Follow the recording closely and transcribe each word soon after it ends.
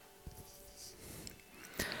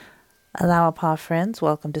Alawapa friends,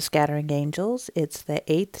 welcome to Scattering Angels. It's the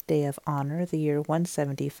 8th day of honor, the year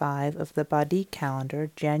 175 of the Badi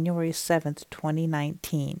calendar, January 7th,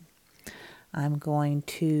 2019. I'm going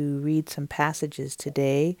to read some passages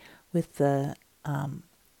today with the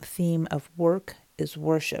theme of work is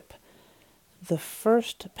worship. The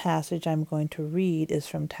first passage I'm going to read is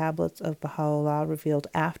from Tablets of Baha'u'llah revealed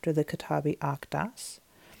after the Kitabi Aqdas.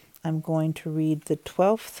 I'm going to read the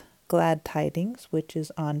 12th Glad Tidings, which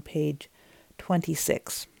is on page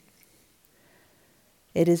 26.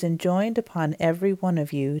 It is enjoined upon every one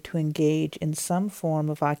of you to engage in some form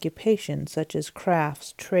of occupation, such as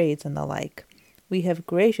crafts, trades, and the like. We have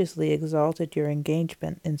graciously exalted your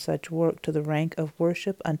engagement in such work to the rank of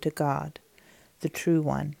worship unto God, the True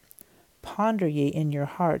One. Ponder ye in your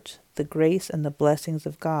hearts the grace and the blessings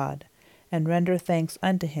of God, and render thanks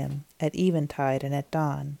unto him at eventide and at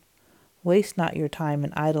dawn. Waste not your time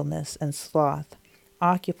in idleness and sloth.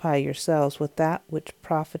 Occupy yourselves with that which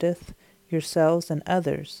profiteth yourselves and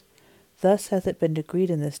others. Thus hath it been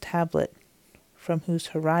decreed in this tablet, from whose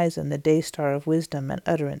horizon the day-star of wisdom and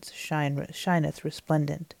utterance shineth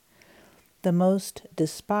resplendent. The most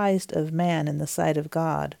despised of man in the sight of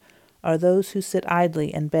God are those who sit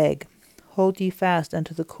idly and beg. Hold ye fast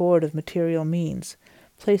unto the cord of material means,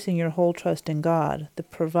 placing your whole trust in God, the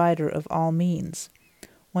provider of all means.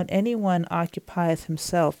 When any one occupieth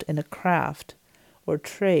himself in a craft or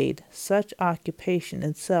trade, such occupation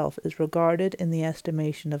itself is regarded in the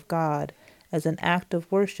estimation of God as an act of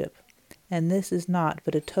worship, and this is not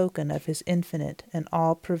but a token of his infinite and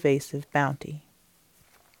all-pervasive bounty.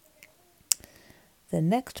 The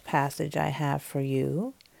next passage I have for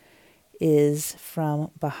you is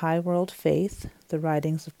from Baha'i World Faith, the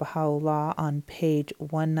writings of Baha'u'llah, on page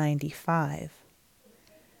 195.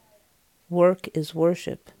 Work is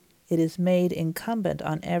worship. It is made incumbent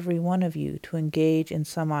on every one of you to engage in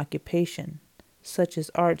some occupation, such as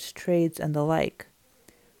arts, trades, and the like.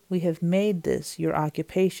 We have made this, your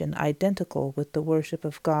occupation, identical with the worship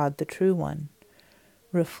of God, the True One.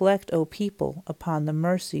 Reflect, O people, upon the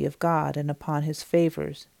mercy of God and upon his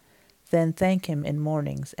favors. Then thank him in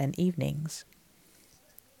mornings and evenings.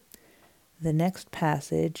 The next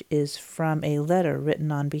passage is from a letter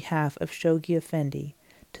written on behalf of Shoghi Effendi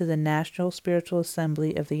to the National Spiritual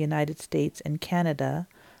Assembly of the United States and Canada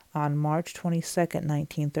on March 22,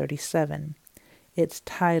 1937. It's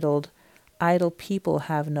titled, Idle People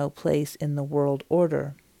Have No Place in the World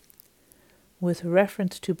Order. With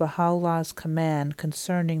reference to Baha'u'llah's command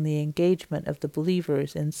concerning the engagement of the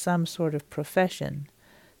believers in some sort of profession,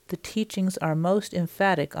 the teachings are most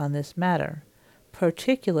emphatic on this matter,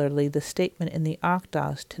 particularly the statement in the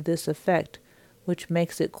Aqdas to this effect, which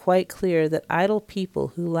makes it quite clear that idle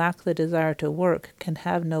people who lack the desire to work can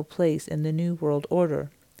have no place in the New World Order.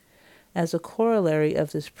 As a corollary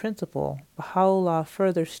of this principle, Baha'u'llah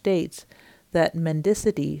further states that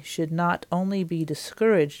mendicity should not only be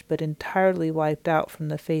discouraged but entirely wiped out from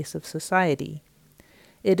the face of society.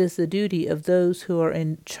 It is the duty of those who are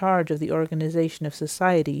in charge of the organization of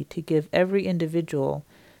society to give every individual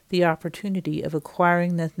the opportunity of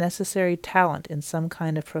acquiring the necessary talent in some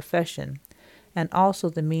kind of profession, and also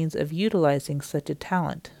the means of utilizing such a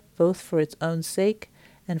talent, both for its own sake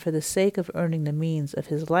and for the sake of earning the means of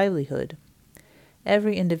his livelihood.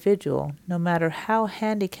 Every individual, no matter how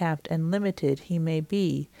handicapped and limited he may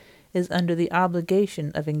be, is under the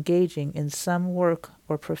obligation of engaging in some work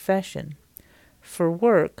or profession. For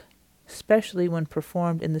work, especially when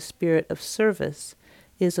performed in the spirit of service,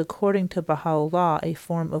 is according to Baha'u'llah a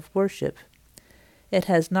form of worship. It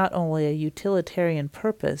has not only a utilitarian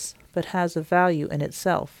purpose, but has a value in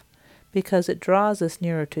itself, because it draws us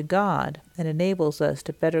nearer to God and enables us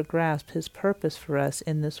to better grasp his purpose for us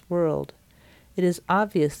in this world. It is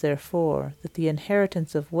obvious, therefore, that the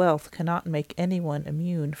inheritance of wealth cannot make anyone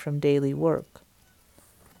immune from daily work.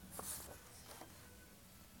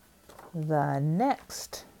 The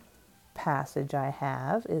next passage I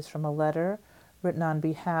have is from a letter written on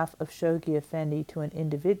behalf of Shoghi Effendi to an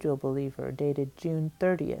individual believer dated June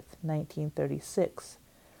 30th, 1936.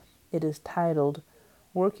 It is titled,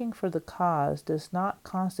 Working for the Cause Does Not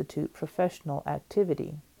Constitute Professional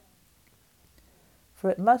Activity. For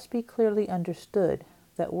it must be clearly understood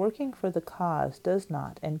that working for the cause does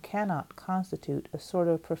not and cannot constitute a sort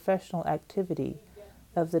of professional activity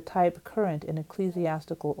of the type current in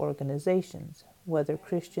ecclesiastical organizations, whether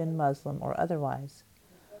Christian, Muslim, or otherwise.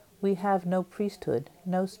 We have no priesthood,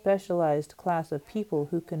 no specialized class of people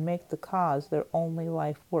who can make the cause their only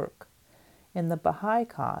life work. In the Baha'i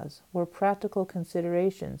cause, where practical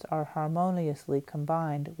considerations are harmoniously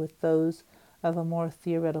combined with those of a more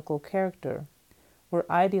theoretical character,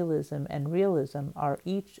 where idealism and realism are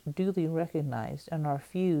each duly recognized and are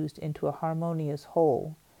fused into a harmonious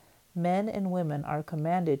whole, men and women are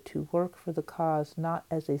commanded to work for the cause not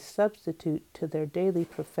as a substitute to their daily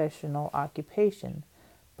professional occupation,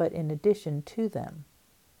 but in addition to them.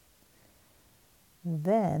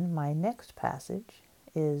 Then my next passage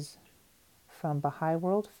is from Baha'i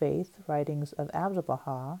World Faith, Writings of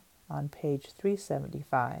Abdu'l-Baha, on page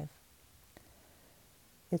 375.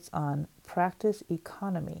 It's on practice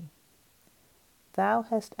economy. Thou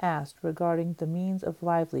hast asked regarding the means of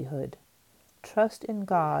livelihood. Trust in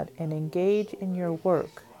God and engage in your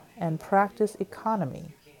work and practice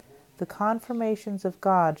economy. The confirmations of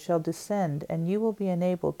God shall descend, and you will be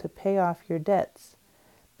enabled to pay off your debts.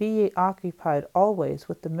 Be ye occupied always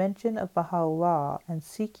with the mention of Baha'u'llah, and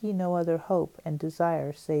seek ye no other hope and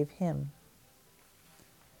desire save him.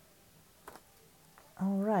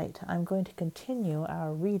 All right, I'm going to continue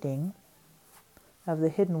our reading of the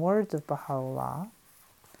hidden words of Baha'u'llah.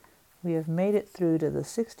 We have made it through to the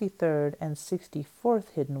 63rd and 64th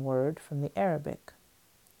hidden word from the Arabic.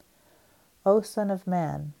 O Son of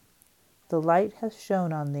Man, the light has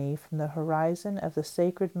shone on thee from the horizon of the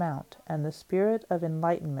sacred mount, and the spirit of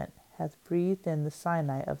enlightenment hath breathed in the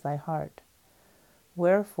Sinai of thy heart.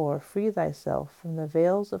 Wherefore free thyself from the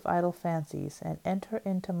veils of idle fancies, and enter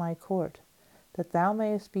into my court, that thou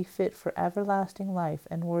mayest be fit for everlasting life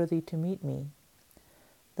and worthy to meet me.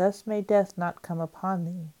 Thus may death not come upon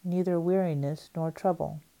thee, neither weariness nor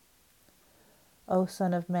trouble. O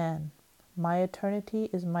Son of Man, my eternity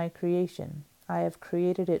is my creation. I have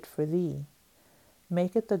created it for thee.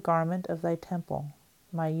 Make it the garment of thy temple.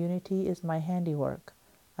 My unity is my handiwork.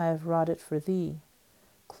 I have wrought it for thee.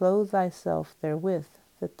 Clothe thyself therewith,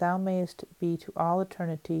 that thou mayest be to all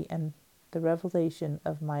eternity and the revelation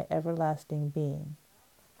of my everlasting being.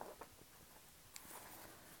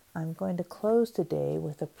 I'm going to close today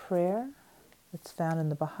with a prayer that's found in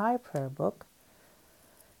the Baha'i Prayer Book,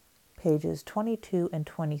 pages 22 and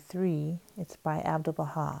 23. It's by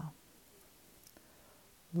Abdu'l-Baha.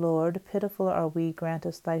 Lord, pitiful are we, grant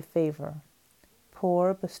us thy favor.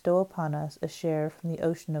 Poor, bestow upon us a share from the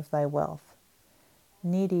ocean of thy wealth.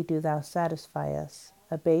 Needy, do thou satisfy us.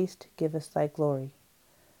 Abased, give us thy glory.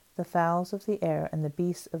 The fowls of the air and the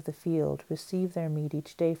beasts of the field receive their meat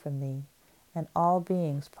each day from thee, and all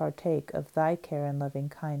beings partake of thy care and loving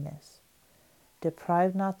kindness.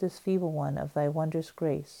 Deprive not this feeble one of thy wondrous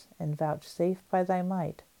grace, and vouchsafe by thy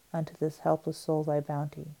might unto this helpless soul thy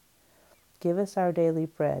bounty. Give us our daily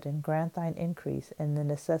bread, and grant thine increase in the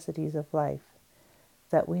necessities of life,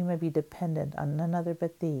 that we may be dependent on none other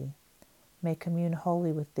but thee, may commune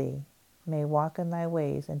wholly with thee, may walk in thy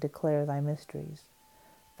ways and declare thy mysteries.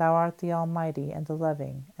 Thou art the Almighty and the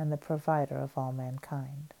loving and the provider of all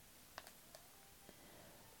mankind.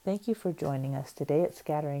 Thank you for joining us today at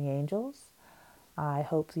Scattering Angels. I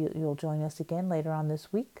hope you'll join us again later on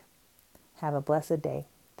this week. Have a blessed day.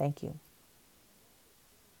 Thank you.